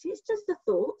fact, it's just a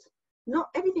thought. Not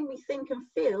everything we think and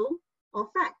feel are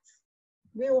facts.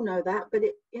 We all know that, but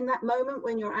in that moment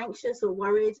when you're anxious or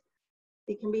worried,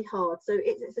 it can be hard. So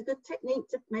it's a good technique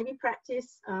to maybe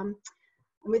practice. And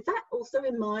with that also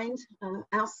in mind,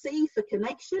 our C for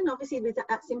connection, obviously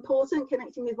that's important,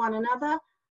 connecting with one another.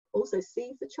 Also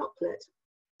C for chocolate.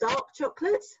 Dark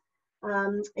chocolate,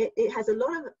 it has a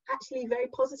lot of actually very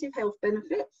positive health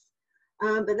benefits,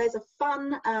 but there's a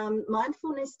fun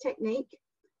mindfulness technique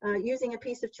using a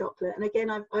piece of chocolate. And again,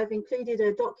 I've included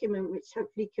a document which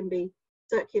hopefully can be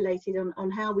circulated on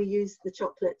how we use the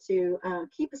chocolate to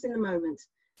keep us in the moment.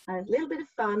 A little bit of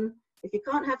fun. If you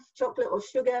can't have chocolate or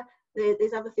sugar,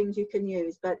 there's other things you can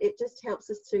use, but it just helps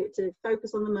us to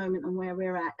focus on the moment and where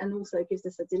we're at, and also gives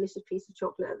us a delicious piece of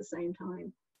chocolate at the same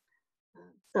time.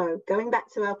 So going back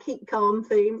to our keep calm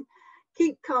theme,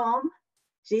 keep calm,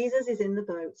 Jesus is in the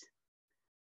boat.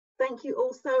 Thank you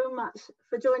all so much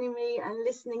for joining me and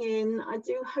listening in. I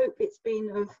do hope it's been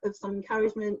of some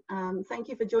encouragement. Thank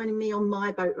you for joining me on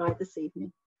my boat ride this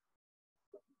evening.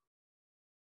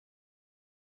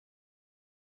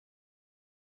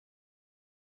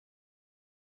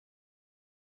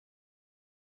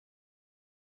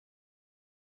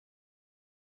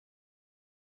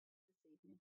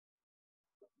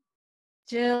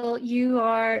 Gill, you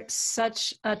are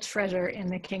such a treasure in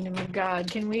the kingdom of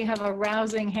God. Can we have a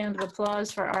rousing hand of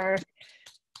applause for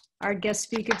our guest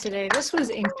speaker today? This was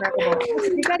incredible.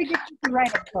 We got to get you to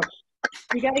write a book.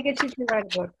 We got to get you to write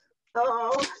a book.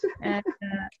 Oh. And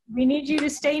we need you to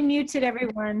stay muted,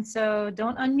 everyone. So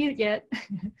don't unmute yet.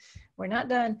 We're not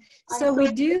done. So we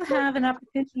do have an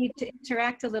opportunity to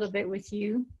interact a little bit with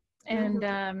you, and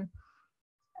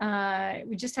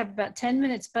we just have about 10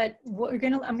 minutes, but what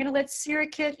I'm gonna let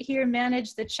Sirikit here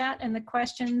manage the chat and the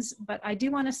questions, but I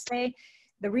do wanna say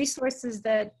the resources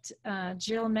that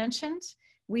Gill mentioned,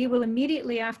 we will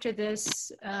immediately after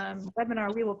this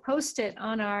webinar, we will post it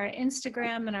on our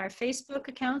Instagram and our Facebook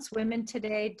accounts,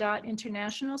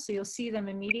 womentoday.international, so you'll see them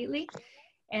immediately.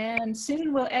 And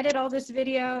soon we'll edit all this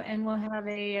video and we'll have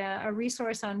a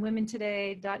resource on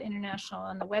womentoday.international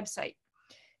on the website.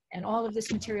 And all of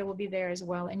this material will be there as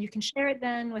well. And you can share it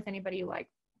then with anybody you like.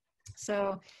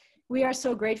 So we are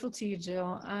so grateful to you,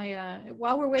 Gill.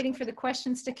 While we're waiting for the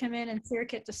questions to come in and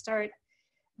Sirikit to start,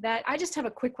 I just have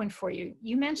a quick one for you.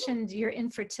 You mentioned your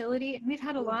infertility. We've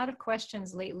had a lot of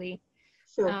questions lately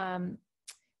to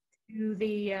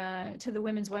the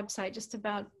women's website just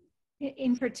about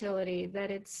infertility, that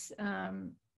it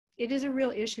is a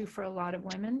real issue for a lot of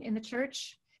women in the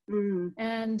church.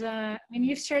 And I mean,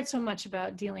 you've shared so much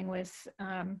about dealing with,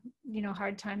 you know,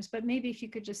 hard times, but maybe if you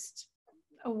could just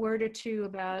a word or two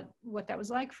about what that was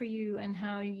like for you and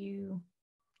how you,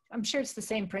 I'm sure it's the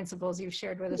same principles you've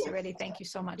shared with us already. Thank you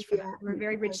so much for that. We're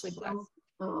very richly blessed.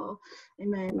 Oh,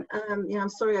 amen. Yeah, I'm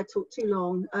sorry I talked too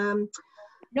long.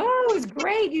 No, it was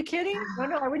great. You kidding?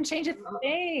 No, I wouldn't change a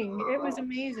thing. It was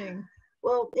amazing.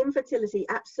 Well, infertility,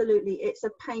 absolutely. It's a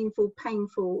painful,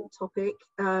 painful topic.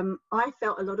 I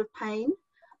felt a lot of pain.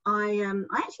 I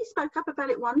actually spoke up about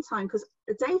it one time, because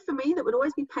a day for me that would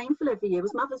always be painful every year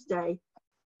was Mother's Day.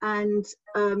 And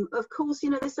of course, you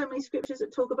know, there's so many scriptures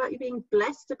that talk about you being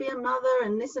blessed to be a mother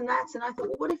and this and that. And I thought,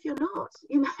 well, what if you're not?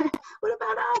 You know, what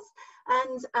about us?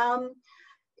 And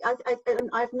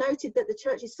I've noted that the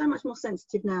church is so much more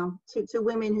sensitive now to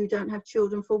women who don't have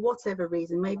children for whatever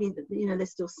reason. Maybe, you know, they're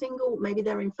still single, maybe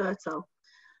they're infertile.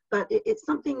 But it's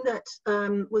something that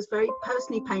was very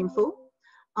personally painful.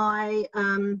 I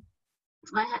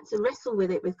had to wrestle with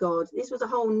it with God. This was a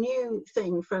whole new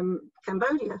thing from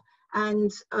Cambodia.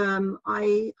 And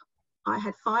I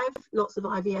had 5 lots of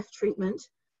IVF treatment.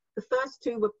 The first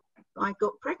 2 were, I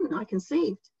got pregnant, I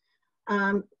conceived.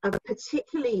 A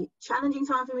particularly challenging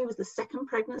time for me was the second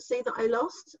pregnancy that I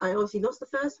lost. I obviously lost the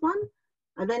first one.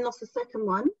 I then lost the second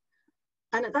one.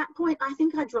 And at that point, I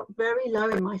think I dropped very low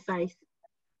in my faith.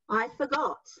 I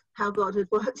forgot how God had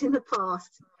worked in the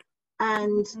past.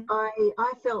 And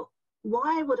I felt,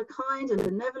 why would a kind and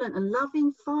benevolent and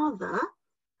loving Father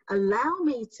allow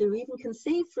me to even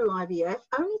conceive through IVF,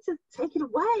 only to take it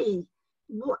away?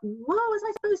 What was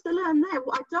I supposed to learn there?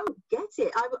 Well, I don't get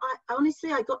it. I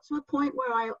honestly, I got to a point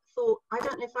where I thought, I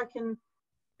don't know if I can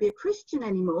be a Christian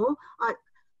anymore. I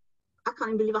can't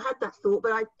even believe I had that thought,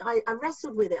 but I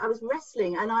wrestled with it. I was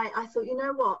wrestling, and I thought, you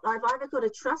know what? I've either got to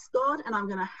trust God and I'm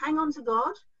going to hang on to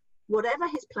God, whatever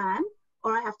his plan,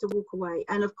 or I have to walk away.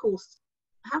 And of course,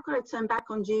 how could I turn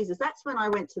back on Jesus? That's when I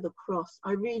went to the cross.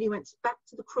 I really went back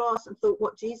to the cross and thought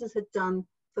what Jesus had done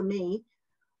for me.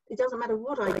 It doesn't matter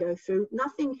what I go through.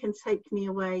 Nothing can take me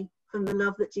away from the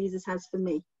love that Jesus has for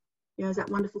me. You know, that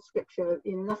wonderful scripture,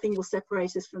 you know, nothing will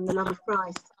separate us from the love of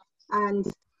Christ. And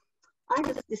I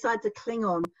just decided to cling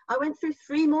on. I went through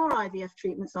 3 more IVF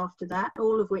treatments after that,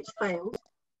 all of which failed.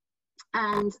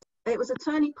 And it was a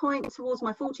turning point towards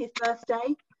my 40th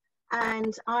birthday.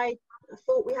 And I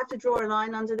thought, we have to draw a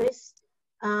line under this,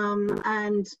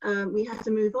 and we have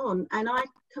to move on. And I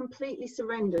completely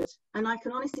surrendered. And I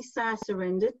can honestly say I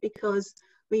surrendered, because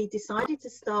we decided to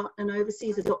start an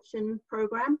overseas adoption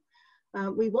program.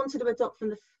 We wanted to adopt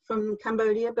from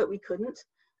Cambodia, but we couldn't.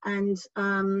 And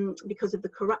because of the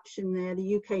corruption there,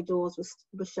 the UK doors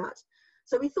were shut.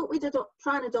 So we thought we'd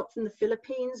try and adopt from the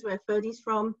Philippines, where Ferdy's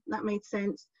from. That made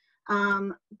sense.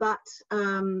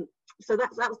 So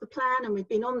that was the plan, and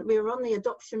we were on the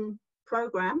adoption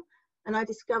program, and I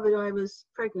discovered I was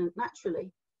pregnant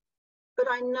naturally. But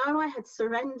I know I had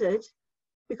surrendered,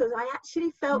 because I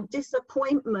actually felt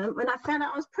disappointment when I found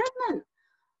out I was pregnant.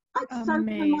 I'd so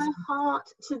given my heart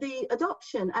to the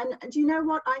adoption. And do you know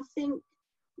what? I think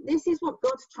this is what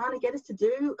God's trying to get us to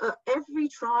do. Every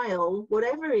trial,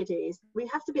 whatever it is, we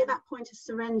have to be at that point of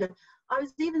surrender. I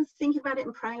was even thinking about it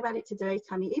and praying about it today,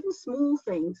 Tammy, even small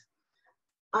things.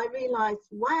 I realized,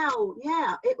 wow,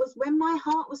 yeah, it was when my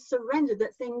heart was surrendered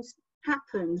that things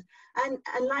happened. And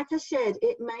like I shared,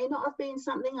 it may not have been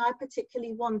something I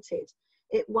particularly wanted.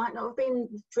 It might not have been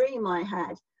the dream I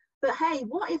had. But hey,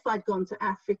 what if I'd gone to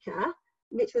Africa,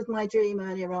 which was my dream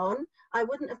earlier on? I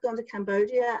wouldn't have gone to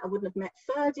Cambodia. I wouldn't have met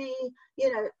Ferdy,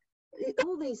 you know,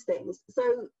 all these things.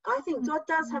 So I think God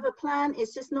does have a plan.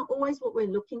 It's just not always what we're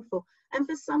looking for. And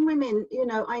for some women, you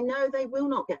know, I know they will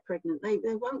not get pregnant. They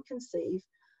won't conceive.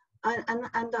 And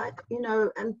I, you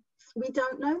know, and we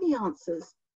don't know the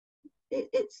answers.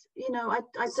 It's, you know, I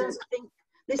don't think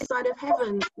this side of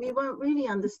heaven, we won't really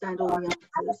understand all the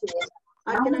answers.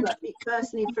 I can only speak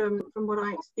personally from what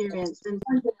I experienced. And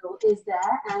we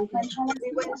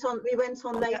went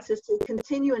on later to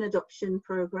continue an adoption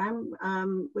program,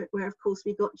 where of course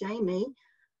we got Jamie,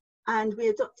 and we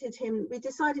adopted him. We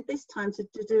decided this time to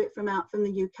do it from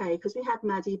the UK, because we had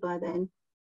Maddie by then.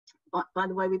 By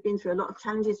the way, we've been through a lot of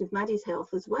challenges with Maddie's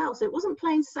health as well, so it wasn't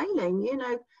plain sailing, you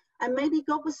know. And maybe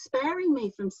God was sparing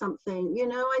me from something, you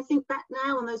know. I think back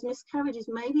now on those miscarriages,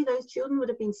 maybe those children would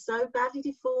have been so badly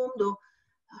deformed, or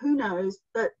who knows,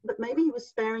 but maybe he was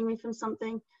sparing me from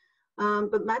something.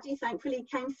 But Maddie thankfully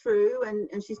came through,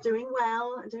 and she's doing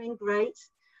well, doing great.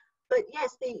 But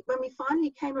yes, when we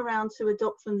finally came around to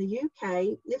adopt from the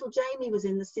UK, little Jamie was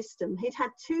in the system. He'd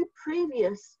had 2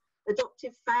 previous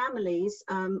adoptive families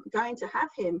going to have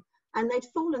him, and they'd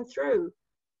fallen through.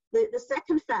 The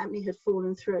second family had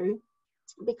fallen through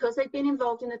because they'd been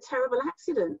involved in a terrible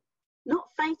accident, not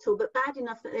fatal, but bad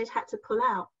enough that they'd had to pull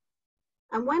out.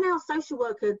 And when our social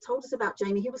worker told us about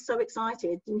Jamie, he was so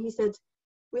excited, and he said,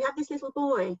 we have this little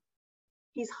boy,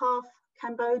 he's half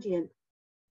Cambodian.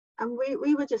 And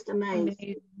we were just amazed.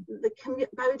 The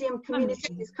Cambodian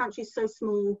community, this country is so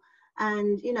small,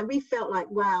 And, you know, we felt like,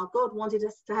 wow, God wanted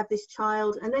us to have this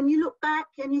child. And then you look back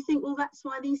and you think, well, that's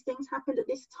why these things happened at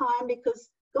this time, because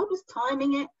God was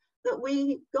timing it that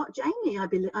we got Jamie.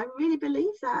 I really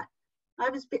believe that. I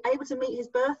was able to meet his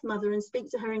birth mother and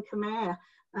speak to her in Khmer.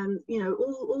 You know,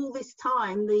 all this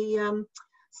time, the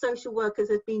social workers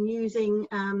had been using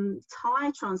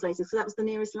Thai translators, because that was the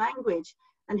nearest language.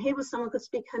 And here was someone who could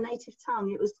speak her native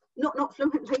tongue. It was not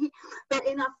fluently, but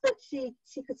enough that she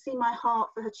could see my heart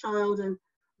for her child, and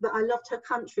that I loved her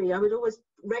country. I would always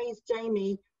raise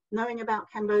Jamie knowing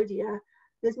about Cambodia.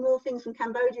 There's more things from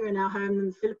Cambodia in our home than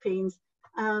the Philippines.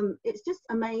 It's just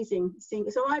amazing seeing.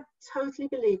 So I totally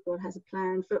believe God has a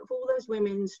plan for all those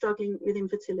women struggling with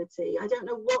infertility. I don't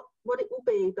know what it will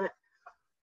be, but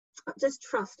just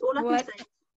trust. All I can say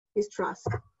is trust.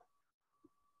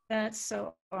 That's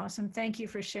so awesome. Thank you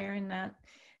for sharing that.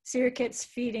 Sirikit's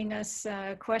feeding us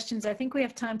questions. I think we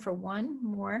have time for one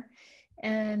more.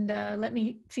 And let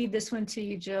me feed this one to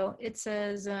you, Jill. It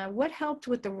says, what helped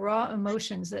with the raw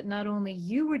emotions that not only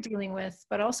you were dealing with,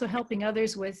 but also helping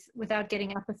others with without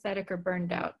getting apathetic or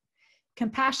burned out?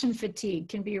 Compassion fatigue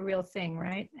can be a real thing,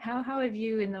 right? How have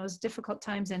you, in those difficult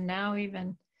times and now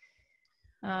even,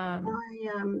 do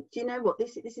you know what,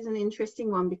 this is an interesting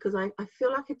one, because I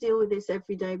feel like I deal with this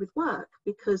every day with work,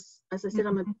 because as I said,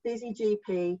 I'm a busy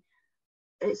GP.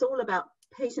 It's all about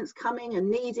patients coming and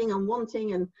needing and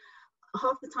wanting, and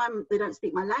half the time they don't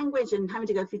speak my language and having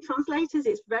to go through translators.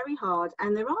 It's very hard,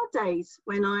 and there are days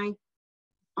when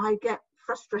I get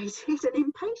frustrated and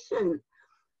impatient,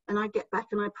 and I get back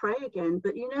and I pray again.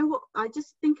 But you know what, I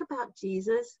just think about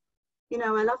Jesus. You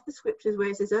know, I love the scriptures where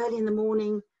it says early in the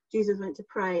morning Jesus went to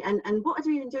pray, and what had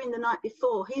he been doing the night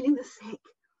before? Healing the sick.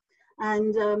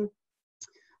 And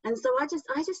so I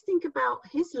just think about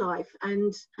his life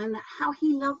and how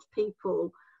he loved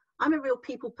people. I'm a real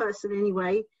people person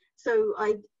anyway, so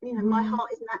my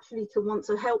heart is naturally to want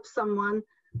to help someone.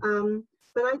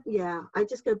 But I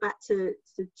just go back to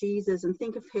Jesus and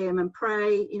think of him and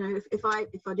pray. You know, if I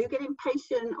do get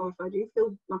impatient, or if I do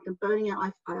feel like I'm burning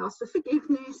out, I ask for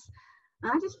forgiveness.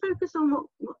 And I just focus on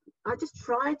what I just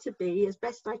try to be as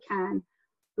best I can,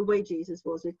 the way Jesus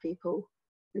was with people,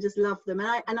 and just love them.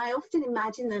 And I often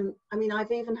imagine them. I mean,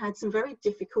 I've even had some very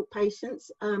difficult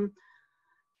patients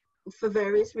for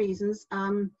various reasons.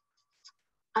 And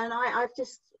I've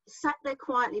just sat there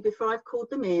quietly before I've called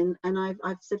them in, and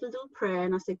I've said a little prayer,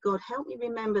 and I said, God, help me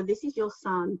remember this is your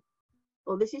son,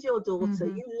 or this is your daughter.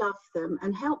 You love them,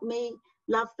 and help me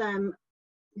love them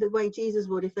the way Jesus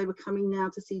would if they were coming now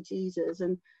to see Jesus.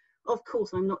 And of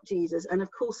course I'm not Jesus, and of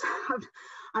course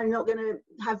I'm not going to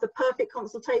have the perfect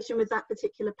consultation with that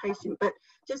particular patient, but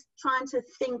just trying to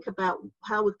think about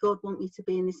how would God want me to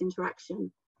be in this interaction,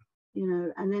 you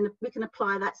know. And then we can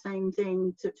apply that same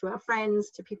thing to our friends,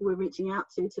 to people we're reaching out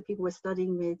to people we're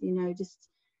studying with, you know, just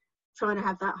trying to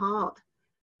have that heart.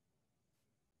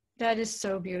 That is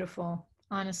so beautiful,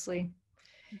 honestly.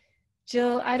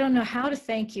 Jill, I don't know how to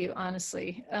thank you,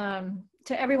 honestly.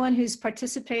 To everyone who's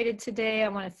participated today, I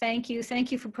want to thank you.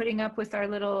 Thank you for putting up with our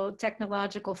little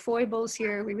technological foibles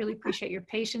here. We really appreciate your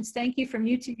patience. Thank you for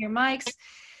muting your mics.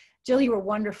 Jill, you were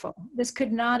wonderful. This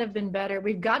could not have been better.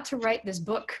 We've got to write this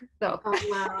book, though. Oh,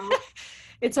 wow.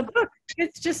 It's a book.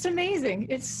 It's just amazing.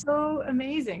 It's so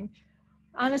amazing.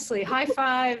 Honestly, high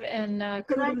five, and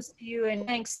kudos to you, and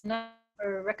thanks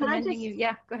for recommending you.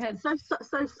 Yeah, go ahead. So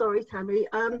sorry, Tammy.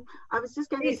 I was just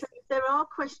going to say, if there are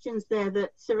questions there that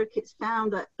Sirikit's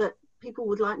found that people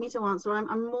would like me to answer,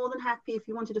 I'm more than happy if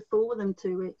you wanted to forward them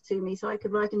to me, so I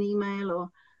could write an email or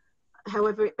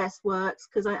however it best works,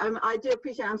 because I do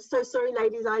appreciate it. I'm so sorry,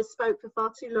 ladies, I spoke for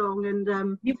far too long,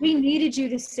 and we needed you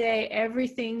to say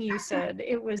everything you said.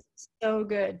 It was so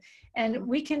good. And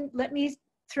let me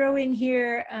throw in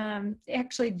here,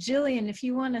 actually, Jillian, if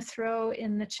you want to throw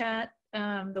in the chat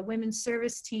the Women's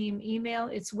Service Team email.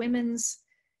 It's Women's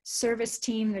Service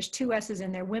Team. There's 2 S's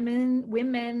in there.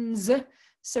 Women's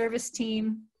Service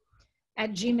Team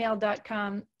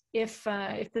 @gmail.com. If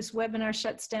this webinar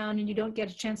shuts down and you don't get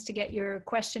a chance to get your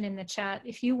question in the chat,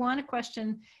 if you want a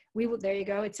question, there you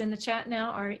go. It's in the chat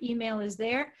now. Our email is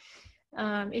there.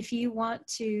 If you want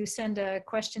to send a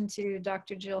question to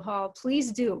Dr. Gill Hall,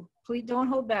 please do. Please don't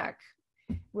hold back.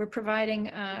 We're providing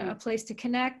a place to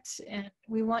connect, and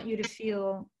we want you to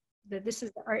feel that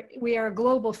we are a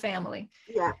global family.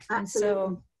 Yeah, absolutely. And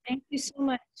so thank you so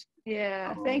much.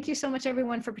 Yeah, thank you so much,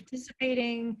 everyone, for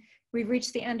participating. We've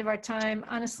reached the end of our time.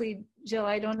 Honestly, Jill,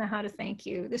 I don't know how to thank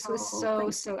you. This was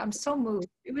I'm so moved.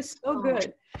 It was so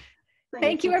good.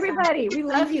 Thank you, everybody. We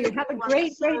love you. Have a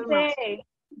great day.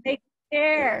 Take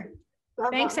care.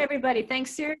 Thanks, everybody.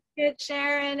 Thanks, Sirikit,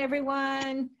 Sharon,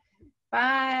 everyone.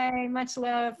 Bye. Much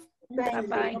love. Thank you.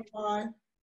 Bye-bye. Bye.